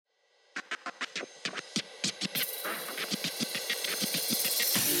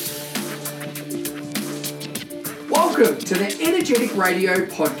Welcome to the Energetic Radio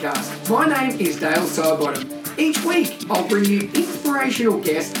Podcast. My name is Dale Sidebottom. Each week, I'll bring you inspirational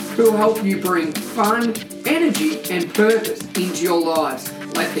guests who will help you bring fun, energy, and purpose into your lives.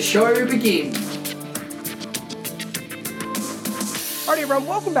 Let the show begin. All right, everyone,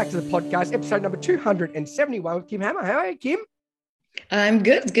 welcome back to the podcast, episode number 271 with Kim Hammer. How are you, Kim? I'm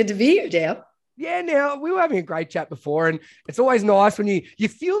good. It's good to be here, Dale. Yeah, now we were having a great chat before, and it's always nice when you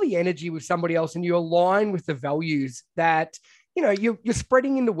feel the energy with somebody else and you align with the values that you're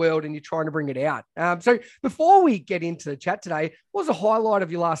spreading in the world and you're trying to bring it out. So before we get into the chat today, what was the highlight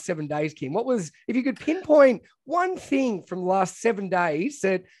of your last 7 days, Kim? What was, if you could pinpoint one thing from the last 7 days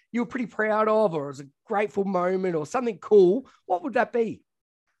that you were pretty proud of, or was a grateful moment or something cool, what would that be?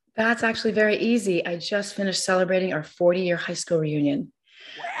 That's actually very easy. I just finished celebrating our 40-year high school reunion.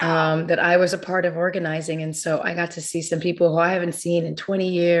 Wow. That I was a part of organizing. And so I got to see some people who I haven't seen in 20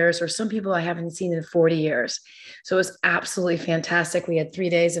 years, or some people I haven't seen in 40 years. So it was absolutely fantastic. We had 3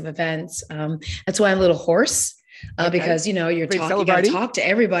 days of events. That's why I'm a little hoarse, because, you got to talk to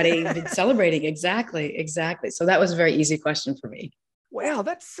everybody. You've been celebrating. Exactly. So that was a very easy question for me. Wow.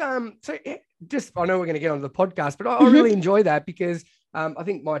 That's I know we're going to get onto the podcast, but I really enjoy that because I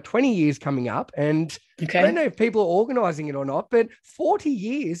think my 20 years coming up, and I don't know if people are organizing it or not, but 40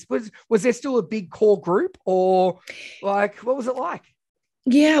 years, was there still a big core group, or like, what was it like?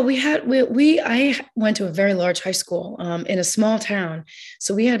 Yeah, I went to a very large high school in a small town.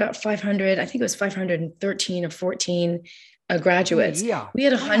 So we had about 500, I think it was 513 or 14 graduates. Yeah. We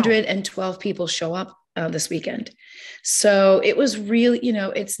had 112 people show up this weekend. So it was really,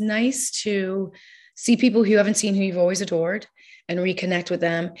 it's nice to see people who you haven't seen, who you've always adored, and reconnect with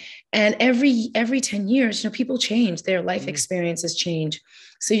them. And every 10 years, people change, their life experiences change.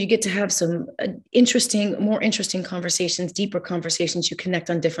 So you get to have some more interesting conversations, deeper conversations. You connect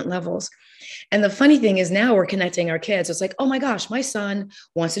on different levels. And the funny thing is now we're connecting our kids. It's like, oh my gosh, my son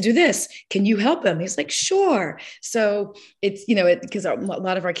wants to do this. Can you help him? He's like, sure. So it's, because a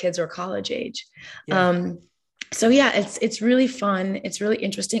lot of our kids are college age. Yeah. So yeah, it's really fun. It's really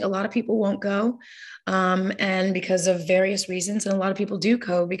interesting. A lot of people won't go. And because of various reasons, and a lot of people do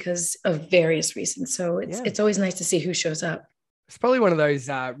go because of various reasons. So it's always nice to see who shows up. It's probably one of those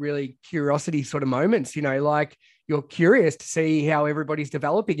really curiosity sort of moments, like you're curious to see how everybody's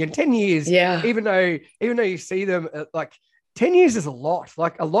developing in 10 years. Yeah. Even though you see them 10 years is a lot.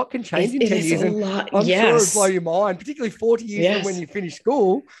 Like a lot can change in 10 years. And I'm sure it'll blow your mind, particularly 40 years from when you finish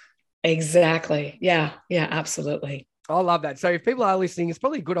school. Exactly. Yeah, absolutely. I love that. So if people are listening, it's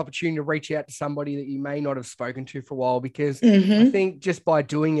probably a good opportunity to reach out to somebody that you may not have spoken to for a while, because I think just by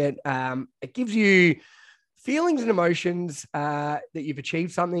doing it, it gives you feelings and emotions that you've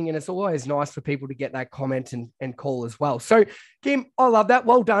achieved something. And it's always nice for people to get that comment and call as well. So Kim, I love that.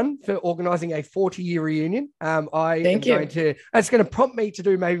 Well done for organizing a 40-year reunion. Thank you. It's going to prompt me to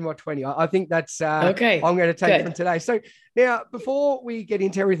do maybe my 20. I think that's okay. I'm going to take from today. So now, before we get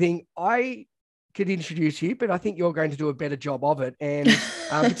into everything, I could introduce you, but I think you're going to do a better job of it. And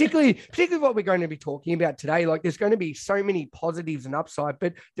particularly what we're going to be talking about today, like there's going to be so many positives and upside,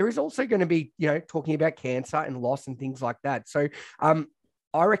 but there is also going to be, talking about cancer and loss and things like that. So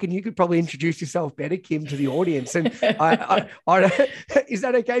I reckon you could probably introduce yourself better, Kim, to the audience. And I is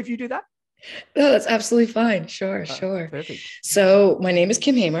that okay if you do that? No, that's absolutely fine. Sure. Perfect. So my name is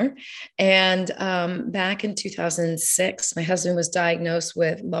Kim Hamer, and back in 2006, my husband was diagnosed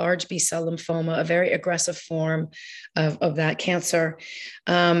with large B-cell lymphoma, a very aggressive form of that cancer.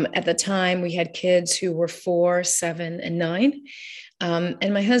 At the time, we had kids who were 4, 7, and 9.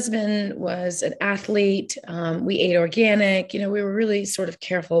 And my husband was an athlete. We ate organic. We were really sort of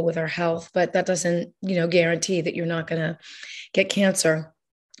careful with our health, but that doesn't, guarantee that you're not going to get cancer.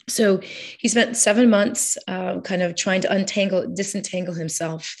 So he spent 7 months kind of trying to disentangle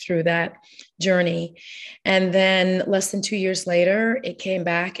himself through that journey. And then less than 2 years later, it came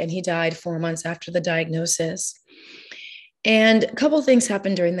back and he died 4 months after the diagnosis. And a couple of things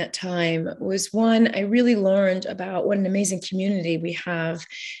happened during that time. Was one, I really learned about what an amazing community we have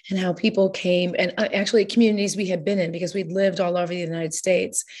and how people came, and actually communities we had been in, because we'd lived all over the United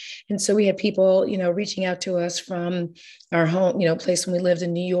States. And so we had people, reaching out to us from our home, place when we lived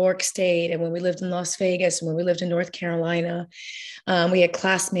in New York State, and when we lived in Las Vegas, and when we lived in North Carolina. We had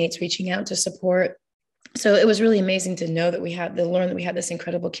classmates reaching out to support. So it was really amazing to learn that we had this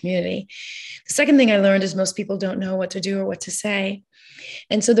incredible community. The second thing I learned is most people don't know what to do or what to say.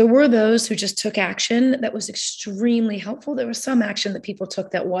 And so there were those who just took action that was extremely helpful. There was some action that people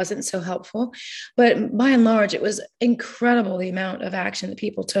took that wasn't so helpful, but by and large, it was incredible the amount of action that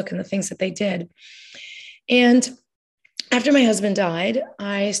people took and the things that they did. And after my husband died,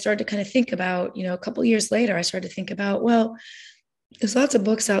 I started to kind of think about, a couple of years later, I started to think about, well, there's lots of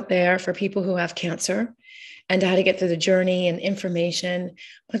books out there for people who have cancer and how to get through the journey and information,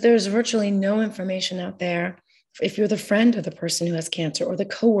 but there's virtually no information out there if you're the friend of the person who has cancer or the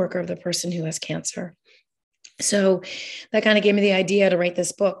coworker of the person who has cancer. So that kind of gave me the idea to write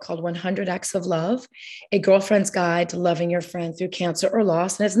this book called 100 Acts of Love, a girlfriend's guide to loving your friend through cancer or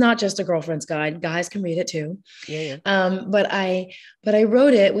loss. And it's not just a girlfriend's guide. Guys can read it too. Yeah. But I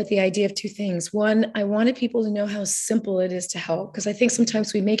wrote it with the idea of two things. One, I wanted people to know how simple it is to help, because I think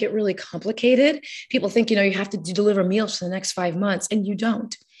sometimes we make it really complicated. People think, you have to deliver meals for the next 5 months, and you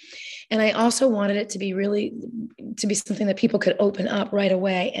don't. And I also wanted it to be something that people could open up right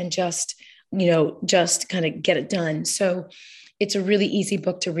away and just kind of get it done. So it's a really easy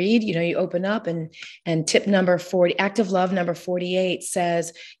book to read. You open up and tip number 40, Act of Love number 48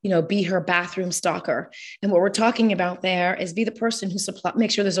 says, be her bathroom stalker. And what we're talking about there is be the person who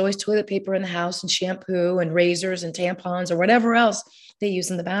make sure there's always toilet paper in the house and shampoo and razors and tampons or whatever else they use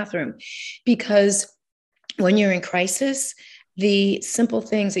in the bathroom. Because when you're in crisis, the simple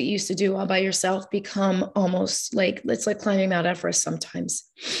things that you used to do all by yourself become almost like, it's like climbing Mount Everest sometimes.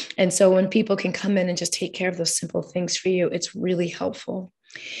 And so when people can come in and just take care of those simple things for you, it's really helpful.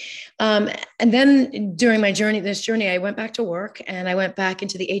 And then during this journey, I went back to work and I went back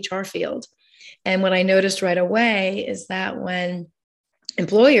into the HR field. And what I noticed right away is that when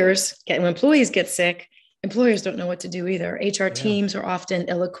employees get sick, employers don't know what to do either. HR teams are often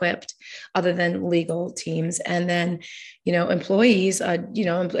ill-equipped other than legal teams. And then, employees,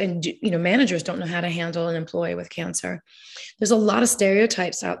 managers don't know how to handle an employee with cancer. There's a lot of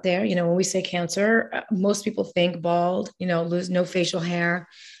stereotypes out there. When we say cancer, most people think bald, lose no facial hair,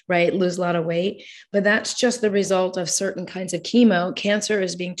 right? Lose a lot of weight, but that's just the result of certain kinds of chemo. Cancer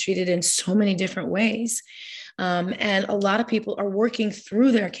is being treated in so many different ways. And a lot of people are working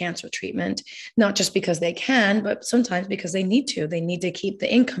through their cancer treatment, not just because they can, but sometimes because they need to. They need to keep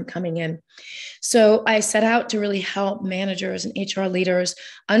the income coming in. So I set out to really help managers and HR leaders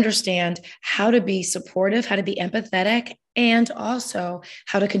understand how to be supportive, how to be empathetic, and also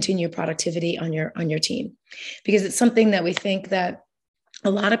how to continue productivity on your team. Because it's something that we think that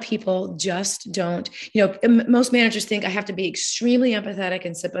a lot of people just don't, most managers think I have to be extremely empathetic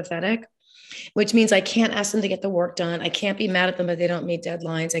and sympathetic, which means I can't ask them to get the work done. I can't be mad at them if they don't meet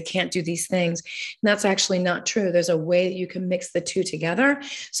deadlines. I can't do these things. And that's actually not true. There's a way that you can mix the two together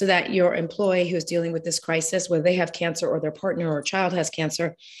so that your employee who's dealing with this crisis, whether they have cancer or their partner or child has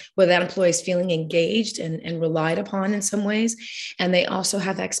cancer, whether that employee is feeling engaged and relied upon in some ways. And they also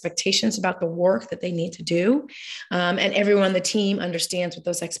have expectations about the work that they need to do. And everyone on the team understands what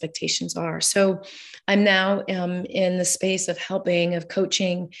those expectations are. So I'm now in the space of helping, of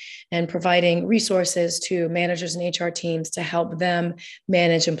coaching and providing resources to managers and HR teams to help them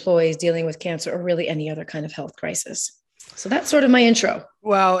manage employees dealing with cancer or really any other kind of health crisis. So that's sort of my intro.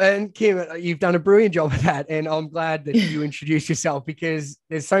 Well, and Kim, you've done a brilliant job of that. And I'm glad that you introduced yourself, because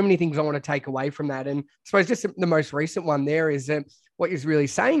there's so many things I want to take away from that. And I suppose just the most recent one there is that what you're really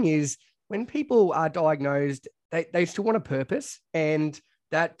saying is when people are diagnosed, they still want a purpose. And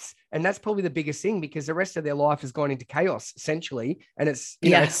that's probably the biggest thing, because the rest of their life has gone into chaos essentially. And it's,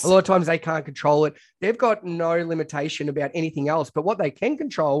 you know, a lot of times they can't control it. They've got no limitation about anything else, but what they can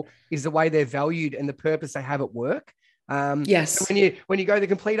control is the way they're valued and the purpose they have at work. Yes. When you go the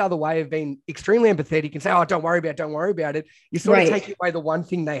complete other way of being extremely empathetic and say, oh, don't worry about it. You sort of take away the one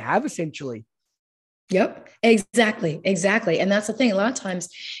thing they have essentially. Yep, exactly. And that's the thing. A lot of times,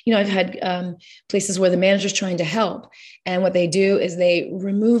 you know, I've had places where the manager's trying to help, and what they do is they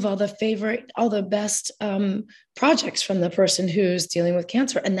remove all the best projects from the person who's dealing with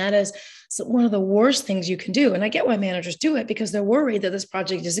cancer. And that is one of the worst things you can do. And I get why managers do it, because they're worried that this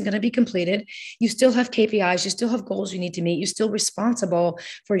project isn't going to be completed. You still have KPIs, you still have goals you need to meet, you're still responsible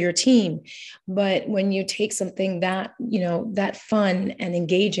for your team. But when you take something that, you know, that fun and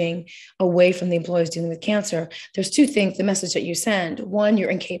engaging away from the employees dealing with cancer, there's two things, the message that you send. One, you're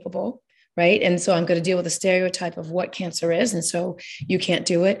incapable. Right. And so I'm going to deal with the stereotype of what cancer is. And so you can't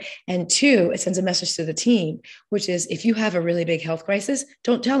do it. And two, it sends a message to the team, which is if you have a really big health crisis,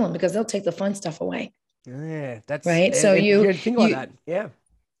 don't tell them, because they'll take the fun stuff away. Yeah, that's right. So you think like that. Yeah.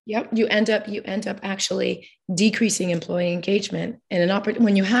 Yep. You end up actually decreasing employee engagement and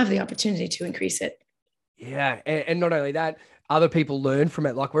when you have the opportunity to increase it. Yeah. And not only that, other people learn from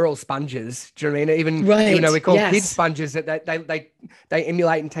it. Like we're all sponges. Do you know what I mean? Even though we call kids sponges, that they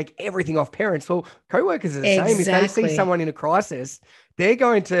emulate and take everything off parents. Well, co-workers are the same. If they see someone in a crisis, they're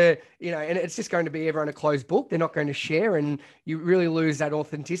going to, and it's just going to be everyone a closed book. They're not going to share. And you really lose that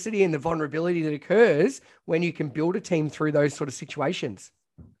authenticity and the vulnerability that occurs when you can build a team through those sort of situations.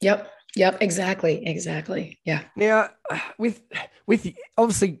 Yep. Exactly. Yeah. Now, with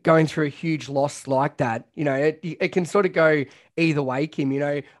obviously going through a huge loss like that, it can sort of go either way, Kim.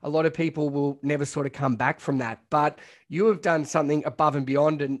 A lot of people will never sort of come back from that, but you have done something above and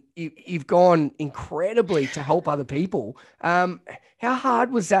beyond, and you've gone incredibly to help other people. How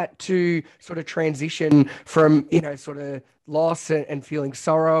hard was that to sort of transition from, sort of loss and feeling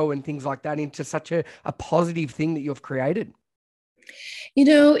sorrow and things like that into such a positive thing that you've created?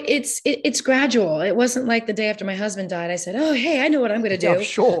 It's gradual. It wasn't like the day after my husband died, I said, "Oh, hey, I know what I'm going to do." Yeah, I'm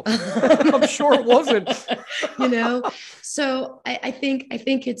sure. I'm sure it wasn't. So I think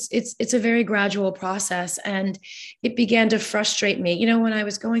it's a very gradual process, and it began to frustrate me. When I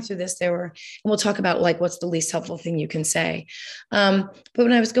was going through this, and we'll talk about like what's the least helpful thing you can say. But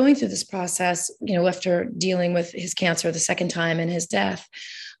when I was going through this process, after dealing with his cancer the second time and his death,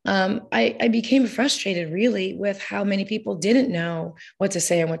 I became frustrated really with how many people didn't know what to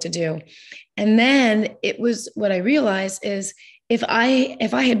say and what to do. And then it was what I realized is if I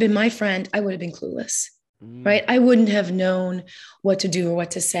had been my friend, I would have been clueless, right? I wouldn't have known what to do or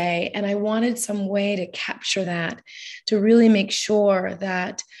what to say. And I wanted some way to capture that, to really make sure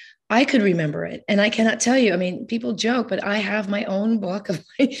that I could remember it. And I cannot tell you, I mean, people joke, but I have my own book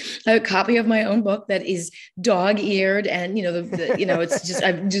a copy of my own book that is dog-eared. And, it's just,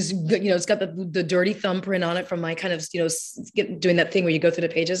 it's got the dirty thumbprint on it from my kind of, doing that thing where you go through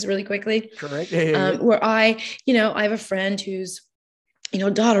the pages really quickly. Correct. Yeah. Where I have a friend whose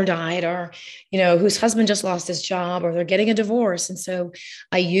daughter died, or, whose husband just lost his job, or they're getting a divorce. And so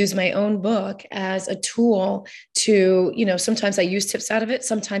I use my own book as a tool to, sometimes I use tips out of it.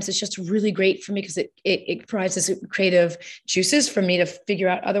 Sometimes it's just really great for me because it provides this creative juices for me to figure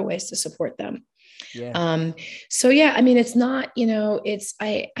out other ways to support them. Yeah. So yeah, I mean, it's not,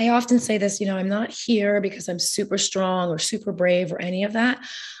 I often say this, I'm not here because I'm super strong or super brave or any of that.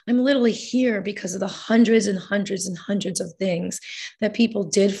 I'm literally here because of the hundreds and hundreds and hundreds of things that people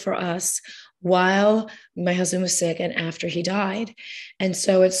did for us while my husband was sick and after he died. And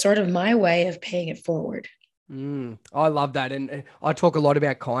so it's sort of my way of paying it forward. I love that. And I talk a lot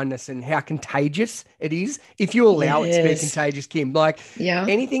about kindness and how contagious it is. If you allow it to be contagious, Kim,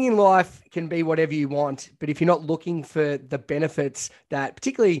 anything in life can be whatever you want. But if you're not looking for the benefits that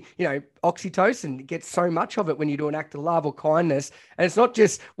particularly, oxytocin gets so much of it when you do an act of love or kindness. And it's not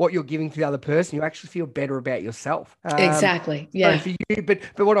just what you're giving to the other person. You actually feel better about yourself. Exactly. Yeah. For you, but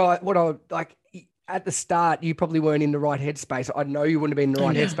what I like, at the start, you probably weren't in the right headspace. I know you wouldn't have been in the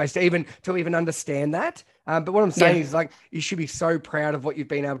right headspace to even understand that. But what I'm saying is you should be so proud of what you've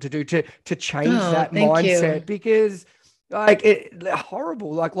been able to do to change that mindset, because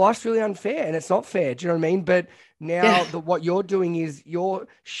horrible, life's really unfair and it's not fair. Do you know what I mean? But now what you're doing is you're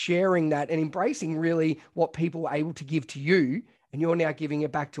sharing that and embracing really what people are able to give to you, and you're now giving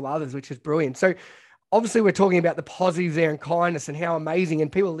it back to others, which is brilliant. So obviously, we're talking about the positives there and kindness and how amazing, and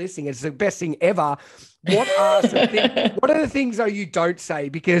people listening, it's the best thing ever. What are the things though you don't say?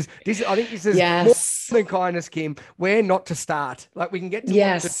 Because I think this is more than kindness, Kim. Where not to start. We can get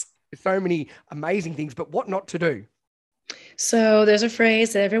to so many amazing things, but what not to do. So there's a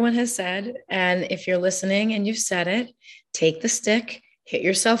phrase that everyone has said, and if you're listening and you've said it, take the stick, hit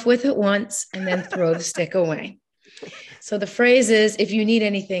yourself with it once, and then throw the stick away. So the phrase is, if you need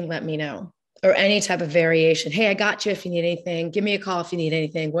anything, let me know. Or any type of variation. Hey, I got you if you need anything. Give me a call if you need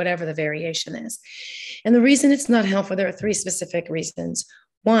anything, whatever the variation is. And the reason it's not helpful, there are three specific reasons.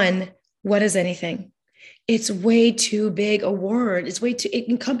 One, what is anything? It's way too big a word. It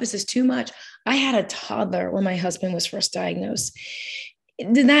encompasses too much. I had a toddler when my husband was first diagnosed.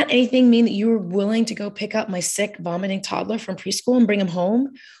 Did that anything mean that you were willing to go pick up my sick, vomiting toddler from preschool and bring him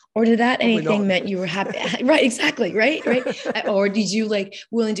home? Or did that Probably anything not. Meant you were happy? Right, exactly. Right. Or did you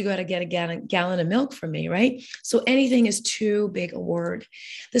willing to go out and get a gallon of milk from me? Right. So anything is too big a word.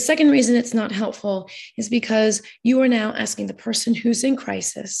 The second reason it's not helpful is because you are now asking the person who's in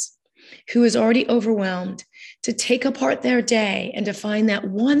crisis, who is already overwhelmed, to take apart their day and to find that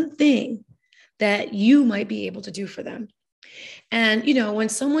one thing that you might be able to do for them. And, when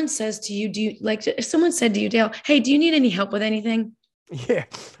someone says to you, if someone said to you, Dale, hey, do you need any help with anything? Yeah,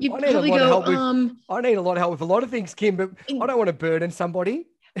 you probably go, I need a lot of help with a lot of things, Kim, but I don't want to burden somebody.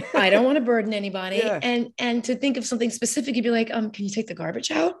 I don't want to burden anybody. And to think of something specific, you'd be like, can you take the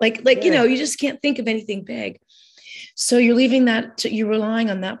garbage out? You just can't think of anything big. So you're leaving that, you're relying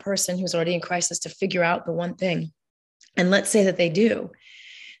on that person who's already in crisis to figure out the one thing. And let's say that they do.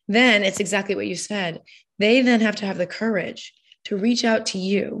 Then it's exactly what you said. They then have to have the courage to reach out to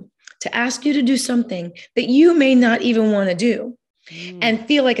you, to ask you to do something that you may not even want to do. And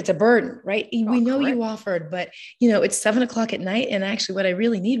feel like it's a burden, right? We know correct. You offered, but it's 7:00 at night. And actually what I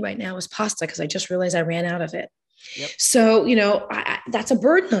really need right now is pasta because I just realized I ran out of it. Yep. So, that's a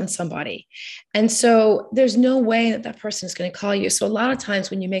burden on somebody. And so there's no way that person is going to call you. So a lot of times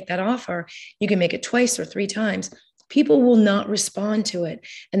when you make that offer, you can make it twice or 3 times. People will not respond to it.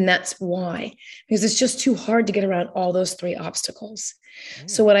 And that's why, because it's just too hard to get around all those 3 obstacles.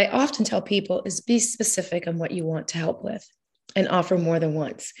 So what I often tell people is be specific on what you want to help with and offer more than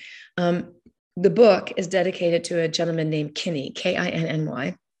once. The book is dedicated to a gentleman named Kinney, Kinny.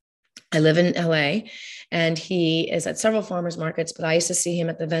 I live in LA and he is at several farmers markets, but I used to see him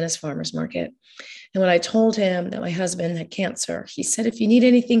at the Venice Farmers Market. And when I told him that my husband had cancer, he said, if you need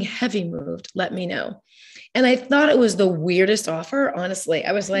anything heavy moved, let me know. And I thought it was the weirdest offer. Honestly,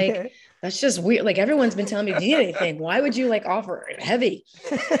 I was like, that's just weird. Like everyone's been telling me, do you need anything? Why would you offer heavy?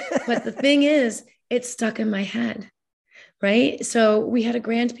 But the thing is, it stuck in my head. Right. So we had a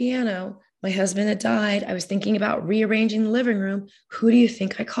grand piano. My husband had died. I was thinking about rearranging the living room. Who do you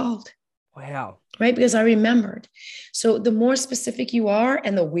think I called? Wow. Right. Because I remembered. So the more specific you are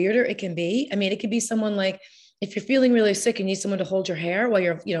and the weirder it can be. I mean, it could be someone like, if you're feeling really sick and need someone to hold your hair while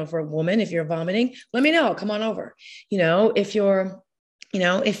you're, for a woman, if you're vomiting, let me know. Come on over. If you're,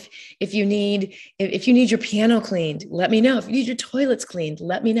 if you need your piano cleaned, let me know. If you need your toilets cleaned,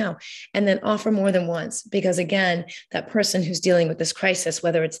 let me know. And then offer more than once, because again, that person who's dealing with this crisis,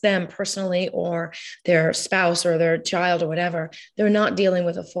 whether it's them personally or their spouse or their child or whatever, they're not dealing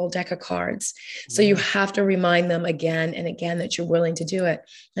with a full deck of cards. So you have to remind them again and again that you're willing to do it.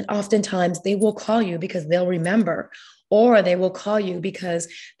 And oftentimes they will call you because they'll remember, or they will call you because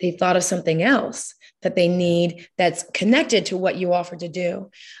they thought of something else that they need that's connected to what you offer to do.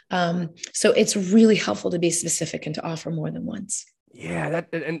 So it's really helpful to be specific and to offer more than once. Yeah,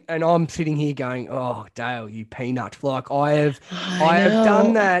 and I'm sitting here going, oh, Dale, you peanut. Like I have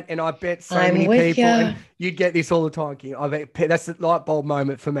done that, and I bet many people, and you get this all the time. I bet that's the light bulb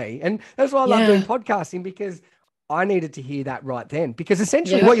moment for me, and that's why I love doing podcasting, because I needed to hear that right then. Because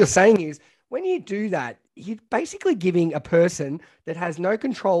essentially, what you're saying is, when you do that, you're basically giving a person that has no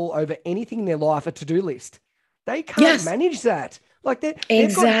control over anything in their life a to-do list. They can't manage that. Like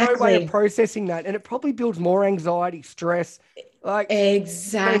they've got no way of processing that, and it probably builds more anxiety, stress. Like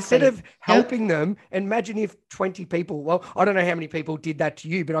instead of helping them, imagine if 20 people, well, I don't know how many people did that to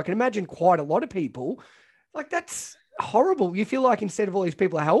you, but I can imagine quite a lot of people. Like that's horrible. You feel like instead of all these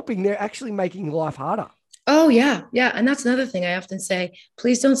people are helping, they're actually making life harder. Oh yeah. Yeah. And that's another thing I often say,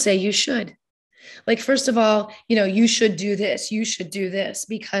 please don't say you should. Like, first of all, you should do this, you should do this,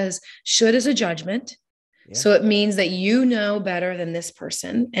 because should is a judgment. Yeah. So it means that you know better than this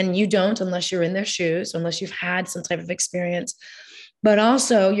person, and you don't unless you're in their shoes, unless you've had some type of experience. But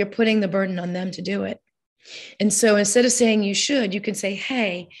also you're putting the burden on them to do it. And so instead of saying you should, you can say,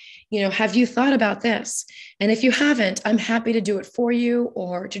 hey, have you thought about this? And if you haven't, I'm happy to do it for you,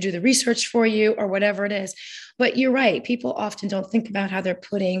 or to do the research for you, or whatever it is. But you're right. People often don't think about how they're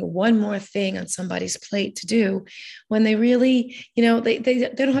putting one more thing on somebody's plate to do when they really, they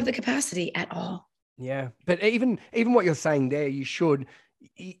don't have the capacity at all. Yeah. But even what you're saying there, you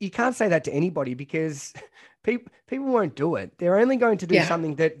can't say that to anybody, because people won't do it. They're only going to do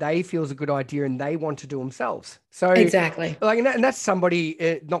something that they feel is a good idea and they want to do themselves. So exactly, and that's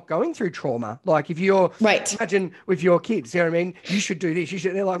somebody not going through trauma. Like if you're imagine with your kids, you know what I mean? You should do this.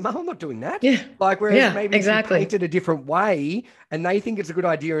 They're like, Mom, I'm not doing that. Yeah. Like whereas maybe if you paint it a different way and they think it's a good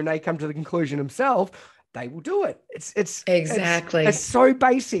idea and they come to the conclusion themselves, they will do it. It's exactly. It's so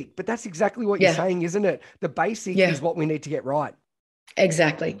basic, but that's exactly what you're saying, isn't it? The basic is what we need to get right.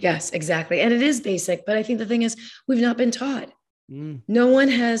 Exactly. Yes, exactly. And it is basic, but I think the thing is we've not been taught. No one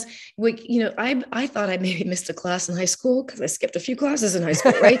has, I thought I maybe missed a class in high school because I skipped a few classes in high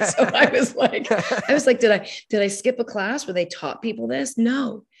school, right? So I was like, did I skip a class where they taught people this?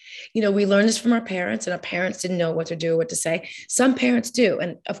 No. We learned this from our parents, and our parents didn't know what to do, what to say. Some parents do.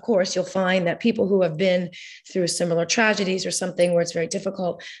 And of course, you'll find that people who have been through similar tragedies or something where it's very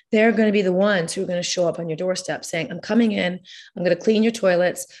difficult, they're going to be the ones who are going to show up on your doorstep saying, I'm coming in, I'm going to clean your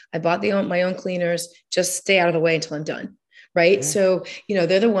toilets. I bought my own cleaners. Just stay out of the way until I'm done. Right. Yeah. So,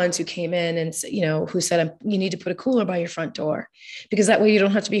 they're the ones who came in and, who said, you need to put a cooler by your front door because that way you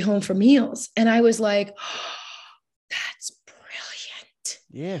don't have to be home for meals. And I was like, oh, that's brilliant.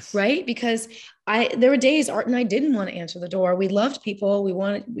 Yes. Right. Because there were days Art and I didn't want to answer the door. We loved people. We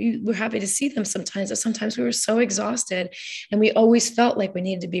were happy to see them sometimes, but sometimes we were so exhausted, and we always felt like we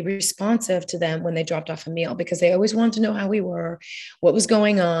needed to be responsive to them when they dropped off a meal, because they always wanted to know how we were, what was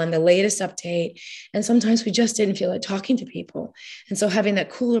going on, the latest update. And sometimes we just didn't feel like talking to people. And so having that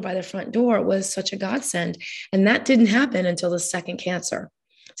cooler by the front door was such a godsend. And that didn't happen until the second cancer.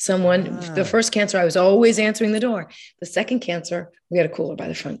 The first cancer, I was always answering the door. The second cancer, we had a cooler by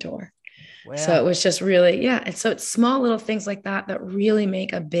the front door. Wow. So it was just really, yeah. And so it's small little things like that that really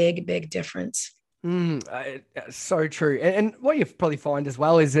make a big, big difference. So true. And what you probably find as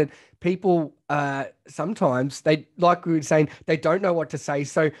well is that people sometimes they, like we were saying, they don't know what to say.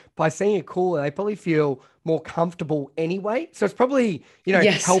 So by seeing a cooler, they probably feel more comfortable anyway. So it's probably,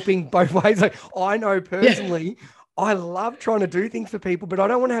 helping both ways. Like I know personally, I love trying to do things for people, but I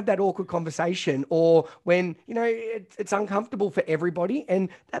don't want to have that awkward conversation or when, it's uncomfortable for everybody, and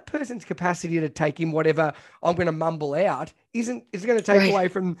that person's capacity to take in whatever I'm going to mumble out is going to take away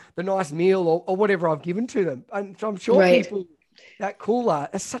from the nice meal or whatever I've given to them. And so I'm sure people, that cooler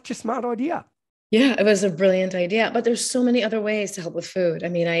is such a smart idea. Yeah, it was a brilliant idea, but there's so many other ways to help with food. I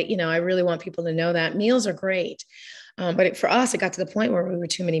mean, I really want people to know that meals are great. But for us, it got to the point where we were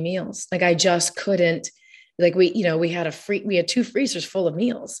too many meals. Like I just couldn't. Like we had two freezers full of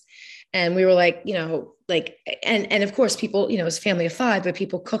meals, and we were like, and of course people, it was a family of 5, but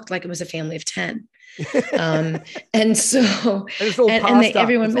people cooked like it was a family of 10. And so,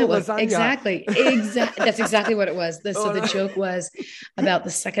 everyone met with exactly. That's exactly what it was. So the joke was about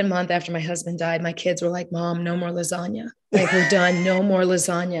the second month after my husband died, my kids were like, "Mom, no more lasagna. Like we're done. No more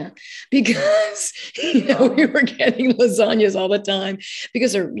lasagna," because we were getting lasagnas all the time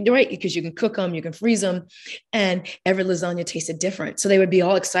because because you can cook them, you can freeze them, and every lasagna tasted different. So they would be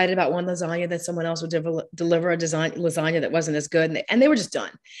all excited about one lasagna, then someone else would deliver a lasagna that wasn't as good, and they were just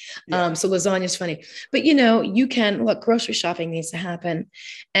done. Yeah. So lasagna is funny. But you can look, grocery shopping needs to happen.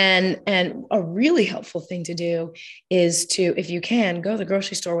 And a really helpful thing to do is to, if you can, go to the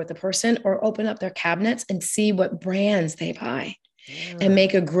grocery store with the person or open up their cabinets and see what brands they buy. And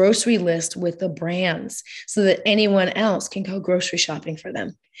make a grocery list with the brands so that anyone else can go grocery shopping for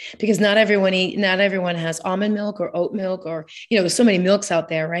them. Because not everyone has almond milk or oat milk or, there's so many milks out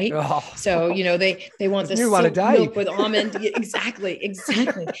there, right? Oh. So, they want this milk with almond. Exactly.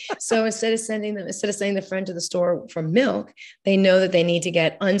 So instead of sending the friend to the store for milk, they know that they need to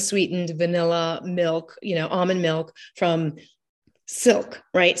get unsweetened vanilla milk, almond milk from Silk,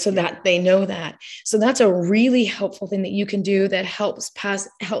 right? So that they know that. So that's a really helpful thing that you can do that helps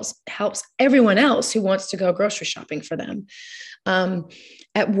everyone else who wants to go grocery shopping for them.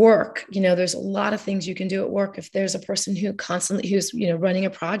 At work, there's a lot of things you can do at work. If there's a person who's running a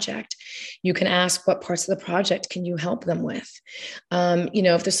project, you can ask what parts of the project can you help them with.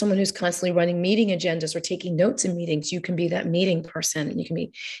 If there's someone who's constantly running meeting agendas or taking notes in meetings, you can be that meeting person. And you can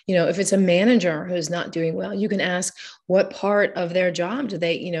be, if it's a manager who's not doing well, you can ask what part of their job do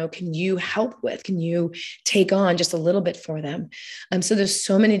they, can you help with? Can you take on just a little bit for them? So there's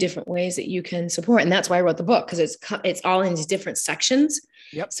so many different ways that you can support. And that's why I wrote the book, because it's all in these different sections.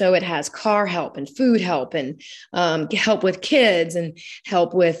 Yep. So it has car help and food help and help with kids and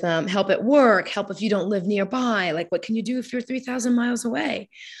help with help at work, help if you don't live nearby. Like, what can you do if you're 3,000 miles away?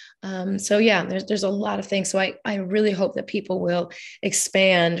 So yeah, there's a lot of things. So I really hope that people will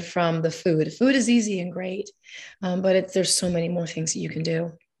expand from the food. Food is easy and great, but there's so many more things that you can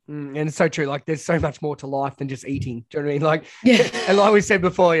do. And it's so true. Like there's so much more to life than just eating. Do you know what I mean? Like, yeah. And like we said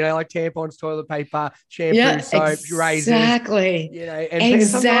before, like tampons, toilet paper, shampoo, soap, razors. Exactly.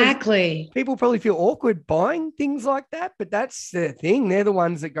 Exactly. And people probably feel awkward buying things like that, but that's the thing. They're the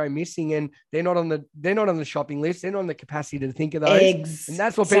ones that go missing, and they're not on the shopping list. They're not on the capacity to think of those. And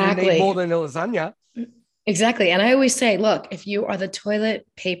that's what people need more than a lasagna. Exactly. And I always say, look, if you are the toilet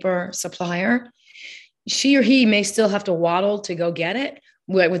paper supplier, she or he may still have to waddle to go get it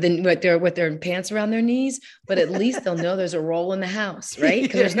with their pants around their knees, but at least they'll know there's a roll in the house, right?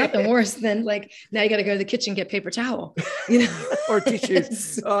 Because there's nothing worse than like, now you got to go to the kitchen, get paper towel, or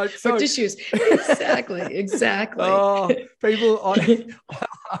tissues. Or tissues. Exactly. Oh,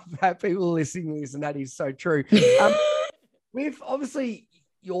 I've had people listening to this, and that is so true. We've obviously,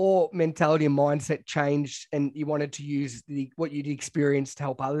 your mentality and mindset changed, and you wanted to use what you'd experienced to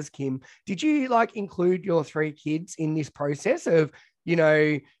help others, Kim. Did you include your 3 kids in this process of,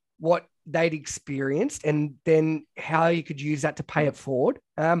 what they'd experienced and then how you could use that to pay it forward?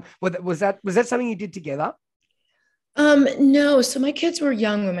 Was that something you did together? No. So my kids were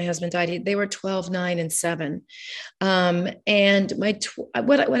young when my husband died. They were 12, 9, and 7. And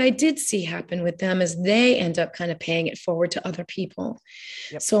what I did see happen with them is they end up kind of paying it forward to other people.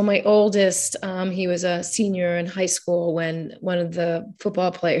 Yep. So my oldest, he was a senior in high school when one of the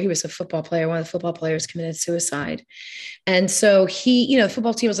football player, he was a football player, one of the football players committed suicide. And so the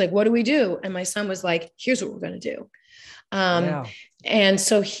football team was like, what do we do? And my son was like, here's what we're going to do. Wow. And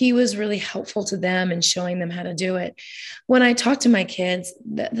so he was really helpful to them and showing them how to do it. When I talked to my kids,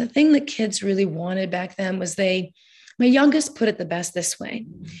 the thing that kids really wanted back then was my youngest put it the best this way.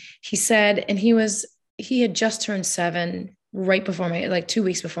 He said, and he had just turned 7 right before like 2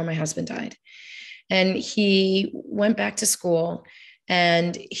 weeks before my husband died. And he went back to school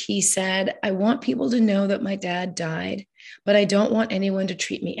and he said, I want people to know that my dad died, but I don't want anyone to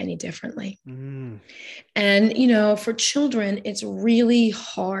treat me any differently. And, for children, it's really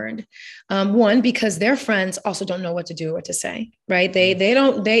hard. One, because their friends also don't know what to do or what to say, right?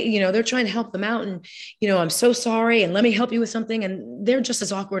 They're trying to help them out and, I'm so sorry. And let me help you with something. And they're just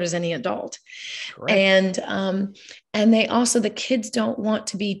as awkward as any adult. Correct. And the kids don't want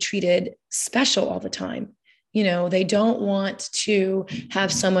to be treated special all the time. They don't want to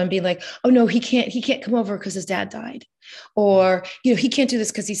have someone be like, oh no, he can't come over because his dad died. Or, he can't do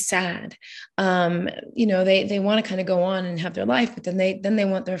this because he's sad. They want to kind of go on and have their life, but then they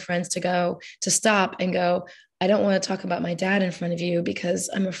want their friends to stop and go, I don't want to talk about my dad in front of you because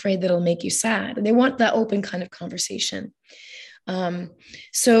I'm afraid that it'll make you sad. And they want that open kind of conversation.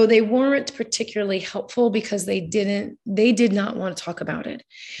 So they weren't particularly helpful because they did not want to talk about it.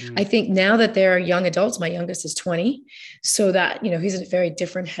 I think now that they're young adults, my youngest is 20, so that, he's in a very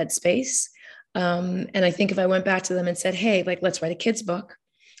different headspace. And I think if I went back to them and said, hey, like, let's write a kid's book,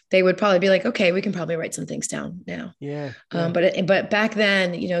 they would probably be like, okay, we can probably write some things down now. Yeah. But back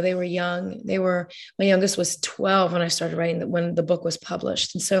then, they were young. My youngest was 12 when I started writing when the book was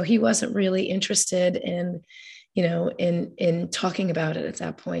published. And so he wasn't really interested in talking about it at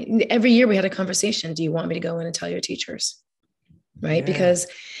that point. Every year we had a conversation. Do you want me to go in and tell your teachers? Right. Yeah. Because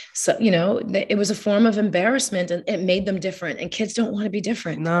it was a form of embarrassment and it made them different, and kids don't want to be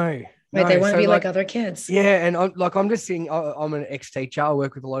different. No. Right. They want to be like other kids. Yeah. And I'm just seeing, I'm an ex-teacher. I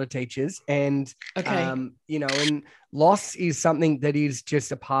work with a lot of teachers and, and loss is something that is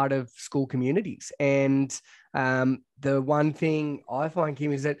just a part of school communities. And the one thing I find,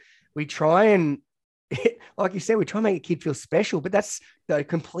 Kim, is that we try and, like you said, we try and make a kid feel special, but that's the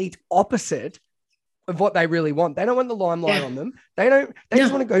complete opposite of what they really want. They don't want the limelight on them. They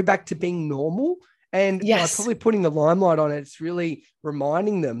just want to go back to being normal. And by probably putting the limelight on it, it's really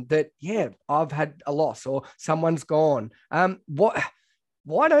reminding them that, I've had a loss or someone's gone.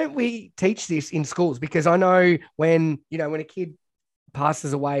 Why don't we teach this in schools? Because I know when a kid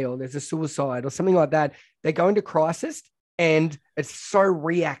passes away or there's a suicide or something like that, they go into crisis and it's so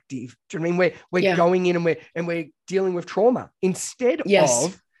reactive. Do you know what I mean? We're going in and we're dealing with trauma instead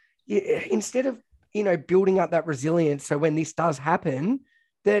of building up that resilience. So when this does happen,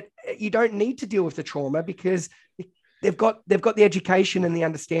 that you don't need to deal with the trauma because they've got the education and the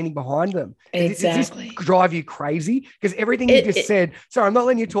understanding behind them. Exactly. Does this drive you crazy? Because everything you just said, sorry, I'm not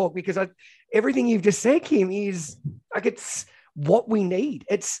letting you talk because everything you've just said, Kim, is like, it's what we need.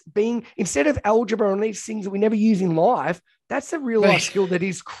 It's being, instead of algebra and these things that we never use in life, that's a real life skill that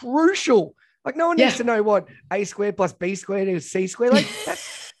is crucial. Like no one needs to know what a squared plus b squared is c squared. Like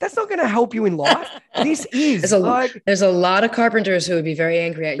that's not going to help you in life. This is there's a lot of carpenters who would be very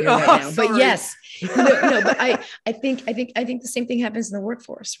angry at you right now. Sorry. But yes, but I think the same thing happens in the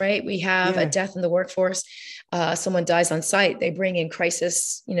workforce, right? We have a death in the workforce. Someone dies on site. They bring in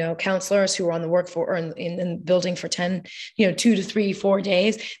crisis, counselors who are on the workforce or in the building for 10, 2 to 3, 4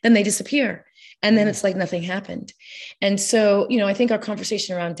 days. Then they disappear. And then it's like nothing happened. And so, I think our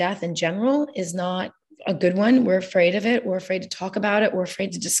conversation around death in general is not a good one. We're afraid of it. We're afraid to talk about it. We're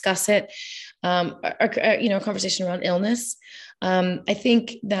afraid to discuss it. A conversation around illness. I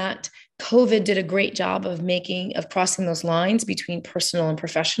think that COVID did a great job of crossing those lines between personal and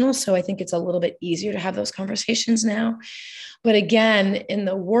professional. So I think it's a little bit easier to have those conversations now. But again, in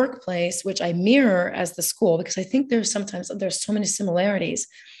the workplace, which I mirror as the school, because I think there's so many similarities.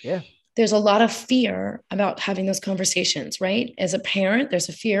 Yeah. There's a lot of fear about having those conversations, right? As a parent, there's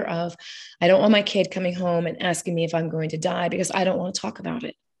a fear of, I don't want my kid coming home and asking me if I'm going to die because I don't want to talk about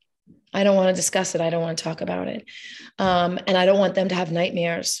it. I don't want to discuss it. I don't want to talk about it. And I don't want them to have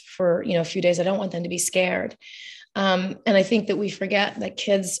nightmares for, a few days. I don't want them to be scared. And I think that we forget that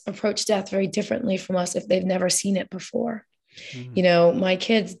kids approach death very differently from us if they've never seen it before. Mm-hmm. My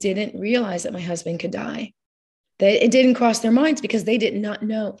kids didn't realize that my husband could die. It didn't cross their minds because they did not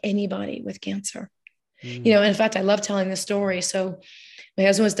know anybody with cancer. In fact, I love telling this story. So my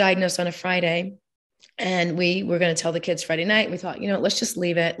husband was diagnosed on a Friday, and we were going to tell the kids Friday night. We thought, let's just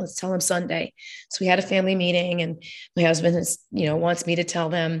leave it. Let's tell them Sunday. So we had a family meeting, and my husband is, wants me to tell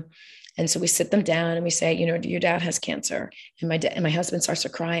them. And so we sit them down and we say, your dad has cancer. And my husband starts to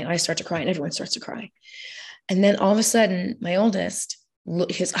cry, and I start to cry, and everyone starts to cry. And then all of a sudden, my oldest,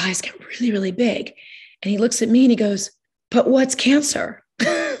 his eyes get really, really big. And he looks at me and he goes, "But what's cancer?"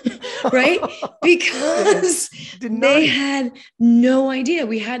 Right? Because they had no idea.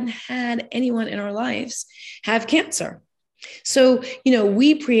 We hadn't had anyone in our lives have cancer. So,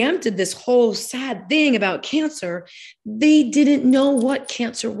 we preempted this whole sad thing about cancer. They didn't know what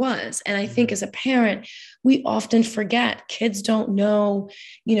cancer was. And I think as a parent, we often forget. Kids don't know,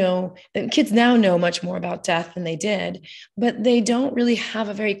 kids now know much more about death than they did, but they don't really have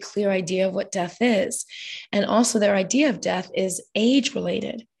a very clear idea of what death is. And also their idea of death is age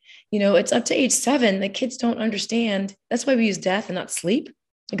related. It's up to age 7 that kids don't understand. That's why we use death and not sleep,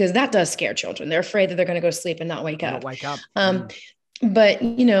 because that does scare children. They're afraid that they're going to go to sleep and not wake up. But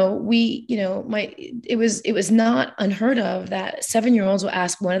it was not unheard of that 7-year-olds will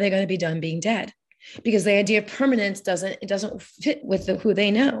ask, when are they going to be done being dead? Because the idea of permanence doesn't fit with who they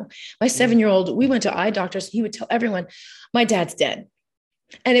know. My 7-year-old, we went to eye doctors. He would tell everyone, "My dad's dead."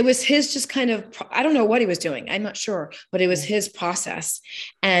 And it was his just kind of, I don't know what he was doing. I'm not sure, but it was his process.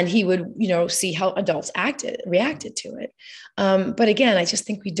 And he would, see how adults reacted to it. But again, I just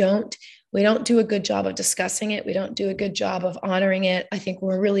think we don't do a good job of discussing it. We don't do a good job of honoring it. I think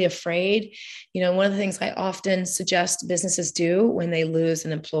we're really afraid. One of the things I often suggest businesses do when they lose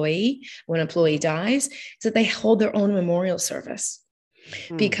an employee, when an employee dies, is that they hold their own memorial service.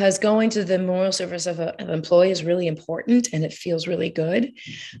 Because going to the memorial service of an employee is really important, and it feels really good.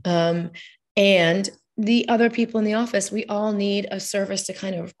 And the other people in the office, we all need a service to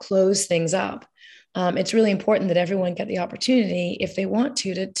kind of close things up. It's really important that everyone get the opportunity, if they want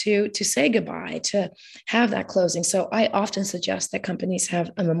to say goodbye, to have that closing. So I often suggest that companies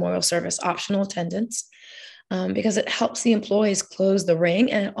have a memorial service, optional attendance, because it helps the employees close the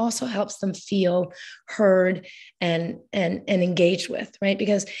ring, and it also helps them feel heard and engaged with, right?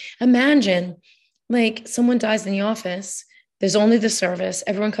 Because imagine, like, someone dies in the office, there's only the service,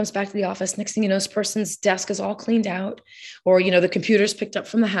 everyone comes back to the office, next thing you know, this person's desk is all cleaned out, or the computer's picked up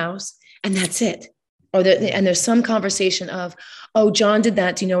from the house, and that's it. And there's some conversation of, "Oh, John did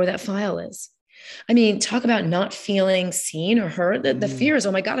that. Do you know where that file is?" I mean, talk about not feeling seen or heard. The fear is,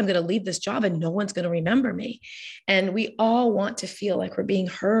 "Oh my God, I'm going to leave this job and no one's going to remember me." And we all want to feel like we're being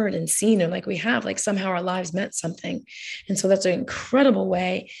heard and seen, or like somehow our lives meant something. And so that's an incredible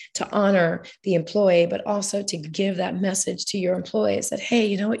way to honor the employee, but also to give that message to your employees that, hey,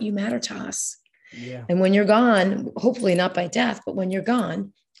 you know what, you matter to us. Yeah. And when you're gone, hopefully not by death, but when you're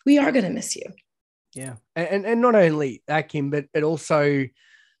gone, we are going to miss you. Yeah. And not only that, Kim, but it also,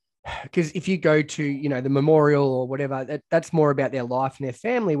 because if you go to, the memorial or whatever, that's more about their life and their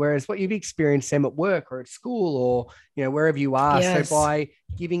family, whereas what you've experienced them at work or at school or, wherever you are. Yes. So by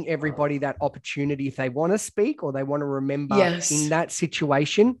giving everybody that opportunity, if they want to speak or they want to remember in that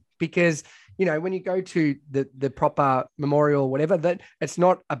situation, because, when you go to the proper memorial or whatever, that it's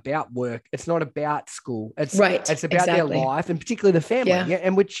not about work. It's not about school. It's about their life, and particularly the family. Yeah.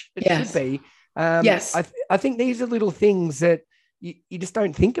 And which it should be. I think these are little things that you just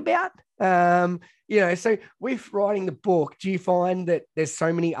don't think about. So with writing the book, do you find that there's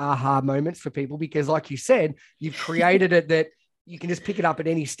so many aha moments for people? Because like you said, you've created it that you can just pick it up at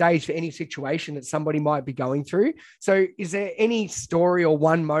any stage for any situation that somebody might be going through. So is there any story or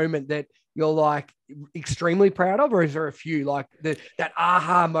one moment that you're like extremely proud of, or is there a few like that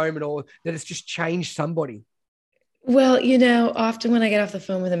aha moment, or that it's just changed somebody? Well, often when I get off the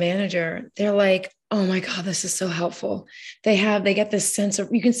phone with a manager, they're like, "Oh my God, this is so helpful." They get this sense of,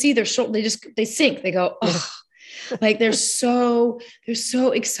 you can see their shoulder, they sink, they go, "Oh," like they're so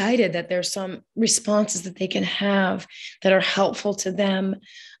excited that there's some responses that they can have that are helpful to them,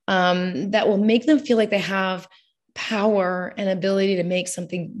 that will make them feel like they have power and ability to make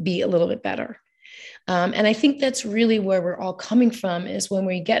something be a little bit better. And I think that's really where we're all coming from, is when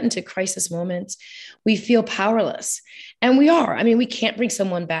we get into crisis moments, we feel powerless. And we are. I mean, we can't bring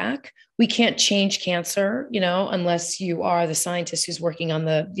someone back. We can't change cancer, unless you are the scientist who's working on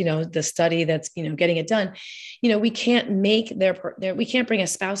the study that's, getting it done. We can't make we can't bring a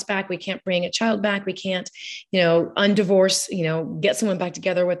spouse back. We can't bring a child back. We can't, undivorce, get someone back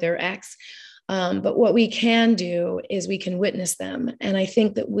together with their ex. But what we can do is we can witness them. And I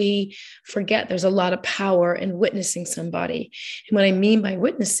think that we forget there's a lot of power in witnessing somebody. And what I mean by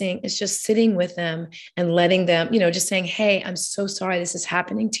witnessing is just sitting with them and letting them, just saying, hey, I'm so sorry this is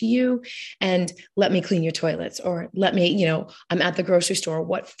happening to you. And let me clean your toilets, or let me, I'm at the grocery store.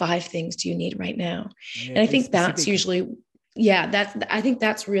 What 5 things do you need right now? Yeah, and I think that's usually, I think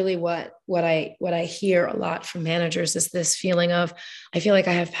that's really what I hear a lot from managers, is this feeling of, I feel like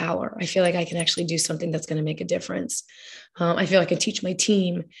I have power. I feel like I can actually do something that's going to make a difference. I feel like I can teach my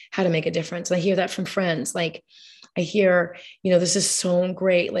team how to make a difference. And I hear that from friends. Like, I hear, this is so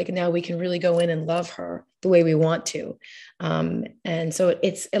great. Like, now we can really go in and love her the way we want to. And so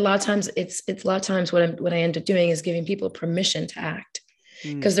it's a lot of times what I end up doing is giving people permission to act,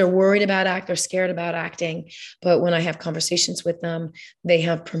 because they're worried about they're scared about acting. But when I have conversations with them, they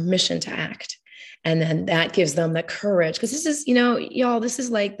have permission to act. And then that gives them the courage, because this is, y'all, this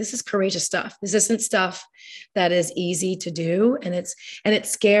is courageous stuff. This isn't stuff that is easy to do. And it's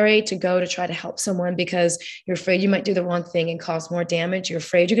scary to go to try to help someone, because you're afraid you might do the wrong thing and cause more damage. You're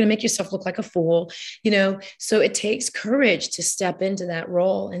afraid you're going to make yourself look like a fool, so it takes courage to step into that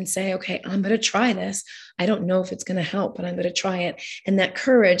role and say, okay, I'm going to try this. I don't know if it's going to help, but I'm going to try it. And that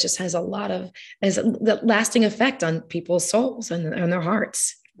courage just has a lasting effect on people's souls and their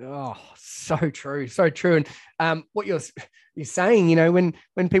hearts. Oh, so true. So true. And what you're saying,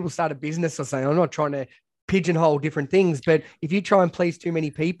 when people start a business or something, I'm not trying to pigeonhole different things, but if you try and please too many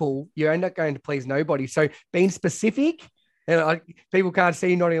people, you end up going to please nobody. So being specific, and people can't see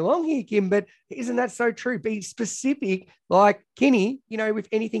you nodding along here, Kim, but isn't that so true? Be specific, like Kinney, with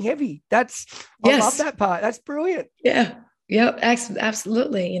anything heavy. I love that part. That's brilliant. Yeah. Yep,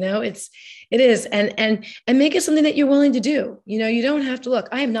 absolutely. It is. And make it something that you're willing to do. You don't have to look.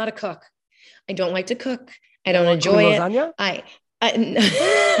 I am not a cook. I don't like to cook. I don't enjoy it. Lasagna?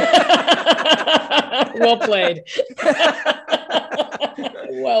 Well played.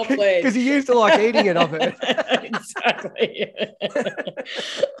 Well played. Because you used to like eating it of it. Exactly.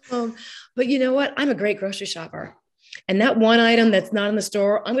 But you know what? I'm a great grocery shopper. And that one item that's not in the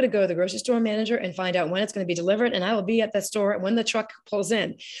store, I'm going to go to the grocery store manager and find out when it's going to be delivered. And I will be at that store when the truck pulls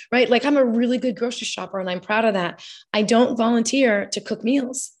in, right? Like, I'm a really good grocery shopper, and I'm proud of that. I don't volunteer to cook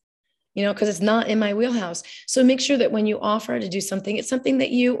meals, because it's not in my wheelhouse. So make sure that when you offer to do something, it's something that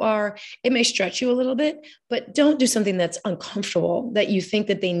it may stretch you a little bit, but don't do something that's uncomfortable, that you think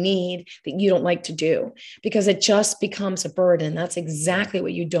that they need, that you don't like to do, because it just becomes a burden. That's exactly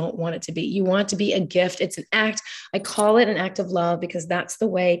what you don't want it to be. You want it to be a gift. It's an act. I call it an act of love, because that's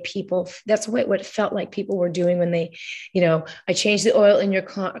what it felt like people were doing when they, I changed the oil in your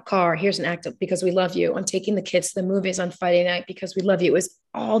car. Here's an act of, because we love you. I'm taking the kids to the movies on Friday night because we love you. It was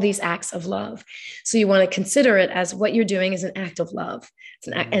all these acts of love. So you want to consider it as what you're doing is an act of love. It's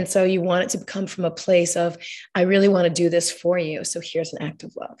an act, and so you want it to come from a place of, I really want to do this for you. So here's an act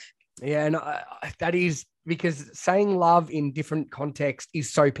of love. Yeah. And that is, because saying love in different contexts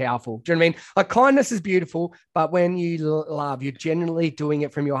is so powerful. Do you know what I mean? Like, kindness is beautiful, but when you love, you're generally doing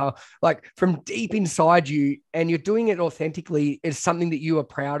it from your heart, like from deep inside you, and you're doing it authentically. Is something that you are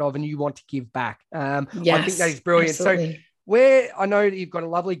proud of and you want to give back. Yes, I think that is brilliant. Absolutely. So where I know that you've got a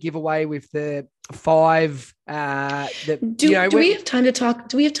lovely giveaway with the 5. Do we have time to talk?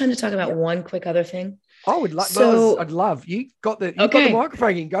 Do we have time to talk about one quick other thing? I would love. So, I'd love. You got the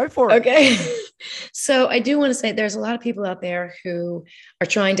microphone. You can go for it. Okay. So I do want to say there's a lot of people out there who are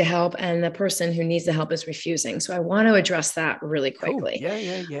trying to help, and the person who needs the help is refusing. So I want to address that really quickly. Cool.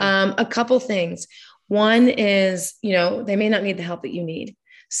 Yeah. A couple things. One is, they may not need the help that you need.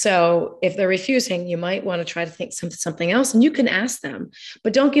 So if they're refusing, you might want to try to think something else, and you can ask them,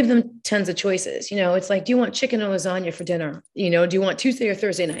 but don't give them tons of choices. It's like, do you want chicken or lasagna for dinner? Do you want Tuesday or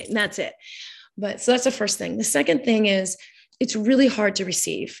Thursday night? And that's it. So that's the first thing. The second thing is, it's really hard to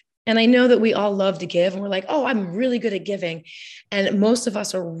receive. And I know that we all love to give, and we're like, oh, I'm really good at giving. And most of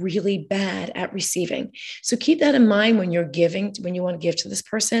us are really bad at receiving. So keep that in mind when you're giving, when you want to give to this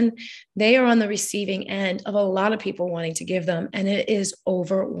person. They are on the receiving end of a lot of people wanting to give them. And it is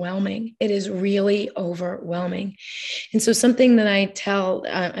overwhelming. It is really overwhelming. And so something that I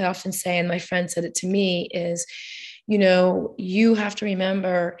often say, and my friend said it to me, is, you have to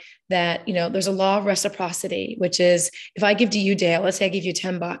remember that, there's a law of reciprocity, which is, if I give to you, Dale, let's say I give you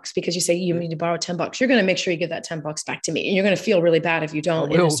 $10 because you say you need to borrow $10, you're going to make sure you give that $10 back to me. And you're going to feel really bad if you don't,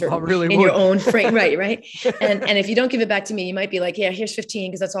 your own frame. Right. And if you don't give it back to me, you might be like, yeah, here's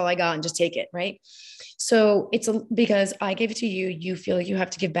 15 because that's all I got, and just take it. Right. So because I gave it to you, you feel you have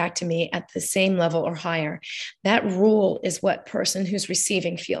to give back to me at the same level or higher. That rule is what person who's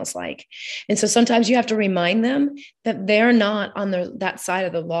receiving feels like. And so sometimes you have to remind them that they're not on that side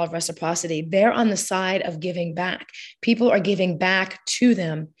of the law of reciprocity. They're on the side of giving back. People are giving back to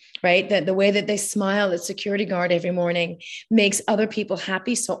them, right? That the way that they smile at security guard every morning makes other people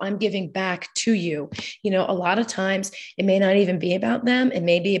happy. So I'm giving back to you. You know, a lot of times it may not even be about them. It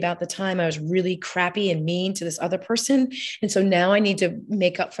may be about the time I was really crappy and mean to this other person. And so now I need to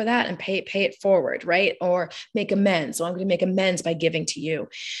make up for that and pay it forward, right? Or make amends. So I'm going to make amends by giving to you.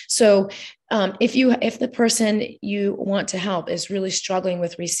 So if the person you want to help is really struggling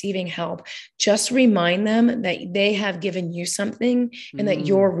with receiving help, just remind them that they have given you something and that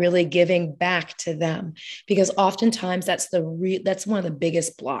you're really giving back to them, because oftentimes that's one of the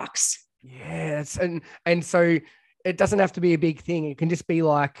biggest blocks. Yes. And so it doesn't have to be a big thing. It can just be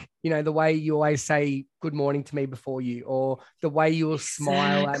like, you know, the way you always say good morning to me before you, or the way you will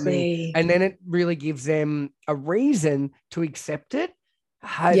smile at me. And then it really gives them a reason to accept it.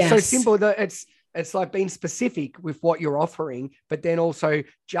 It's so simple that it's like being specific with what you're offering, but then also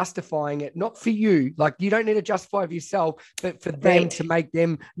justifying it, not for you. Like, you don't need to justify for yourself, but for them, to make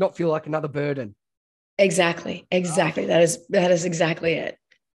them not feel like another burden. Exactly. That is exactly it.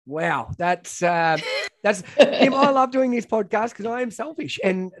 Wow. That's Kim, I love doing this podcast because I am selfish,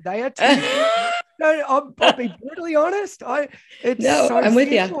 and they are too. No, I'll be brutally honest. I'm simple.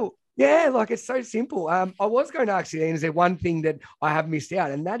 With you. Yeah, like, it's so simple. I was going to ask you, is there one thing that I have missed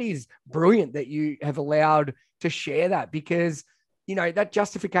out? And that is brilliant that you have allowed to share that, because, you know, that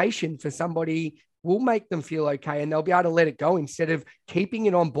justification for somebody will make them feel okay, and they'll be able to let it go instead of keeping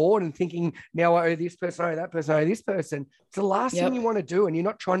it on board and thinking, now I owe this person, I owe that person, I owe this person. It's the last thing you want to do, and you're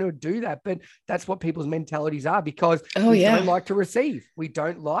not trying to do that, but that's what people's mentalities are, because we don't like to receive. We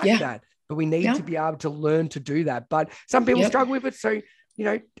don't like that, but we need to be able to learn to do that. But some people struggle with it. So, you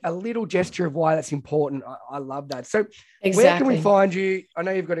know, a little gesture of why that's important. I love that. So where can we find you? I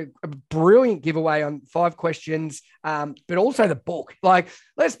know you've got a brilliant giveaway on 5 questions, but also the book. Like,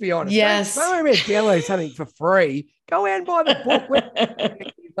 let's be honest. Yes. Don't download something for free. Go out and buy the book.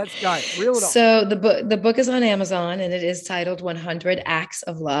 Let's go. Reel it off. So the book is on Amazon, and it is titled 100 Acts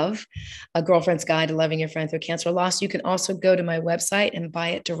of Love, A Girlfriend's Guide to Loving Your Friend Through Cancer or Loss. You can also go to my website and buy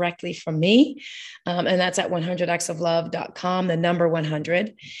it directly from me. And that's at 100actsoflove.com, the number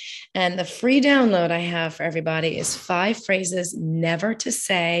 100. And the free download I have for everybody is 5 phrases never to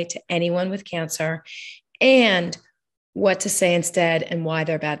say to anyone with cancer, and what to say instead, and why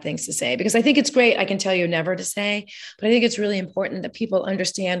they're bad things to say. Because I think it's great, I can tell you never to say, but I think it's really important that people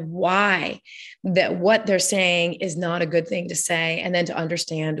understand why that what they're saying is not a good thing to say, and then to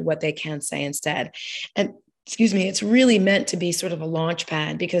understand what they can say instead. And it's really meant to be sort of a launch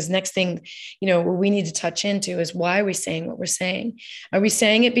pad, because next thing, you know, we need to touch into is, why are we saying what we're saying? Are we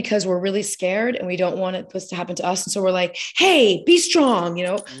saying it because we're really scared and we don't want it to happen to us? And so we're like, hey, be strong, you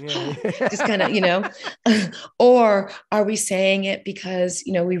know, just kind of, you know, or are we saying it because,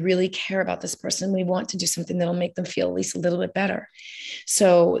 you know, we really care about this person? We want to do something that'll make them feel at least a little bit better.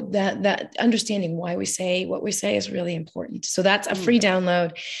 So that understanding why we say what we say is really important. So that's a free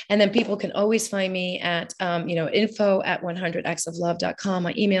download. And then people can always find me at, info@100actsoflove.com,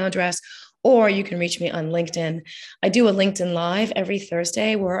 my email address, or you can reach me on LinkedIn. I do a LinkedIn Live every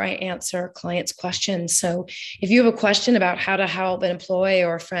Thursday where I answer clients' questions. So if you have a question about how to help an employee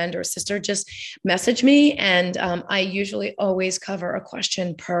or a friend or a sister, just message me. And I usually always cover a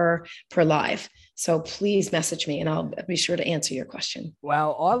question per live. So please message me and I'll be sure to answer your question.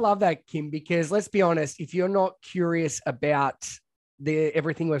 Well, I love that, Kim, because let's be honest, if you're not curious about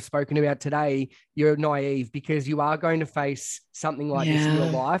everything we've spoken about today, you're naive, because you are going to face something like this in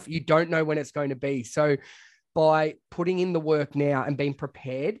your life. You don't know when it's going to be. So by putting in the work now and being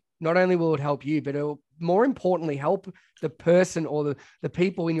prepared, not only will it help you, but it'll more importantly help the person or the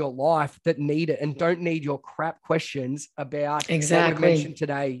people in your life that need it and don't need your crap questions about what we mentioned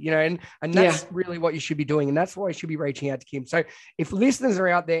today, you know, and that's really what you should be doing. And that's why you should be reaching out to Kim. So if listeners are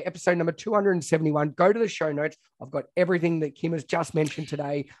out there, episode number 271, go to the show notes. I've got everything that Kim has just mentioned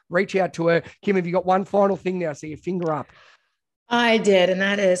today. Reach out to her. Kim, have you got one final thing now? So your finger up. I did. And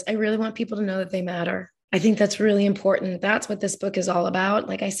that is, I really want people to know that they matter. I think that's really important. That's what this book is all about.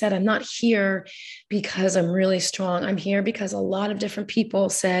 Like I said, I'm not here because I'm really strong. I'm here because a lot of different people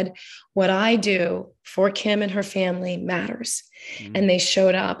said what I do for Kim and her family matters. And they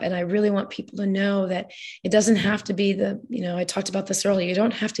showed up. And I really want people to know that it doesn't have to be I talked about this earlier. You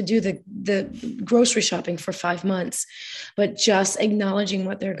don't have to do the grocery shopping for 5 months, but just acknowledging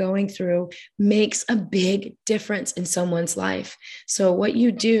what they're going through makes a big difference in someone's life. So what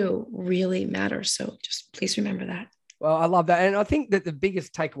you do really matters. So just please remember that. Well, I love that. And I think that the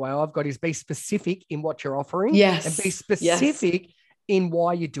biggest takeaway I've got is be specific in what you're offering. Yes. And be specific in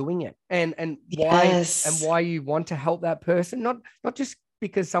why you're doing it and why you want to help that person, not just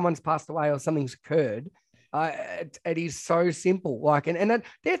because someone's passed away or something's occurred. It is so simple. Like, and that,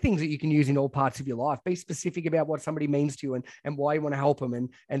 there are things that you can use in all parts of your life. Be specific about what somebody means to you and why you want to help them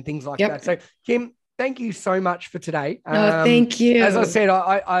and things like that. So, Kim, thank you so much for today. Thank you. As I said,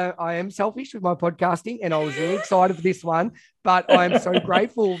 I am selfish with my podcasting, and I was really excited for this one, but I'm so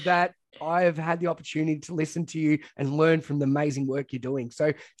grateful that I have had the opportunity to listen to you and learn from the amazing work you're doing.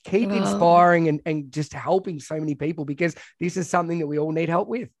 So keep inspiring and just helping so many people, because this is something that we all need help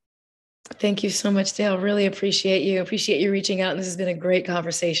with. Thank you so much, Dale. Really appreciate you. Appreciate you reaching out. And this has been a great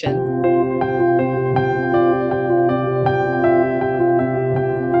conversation.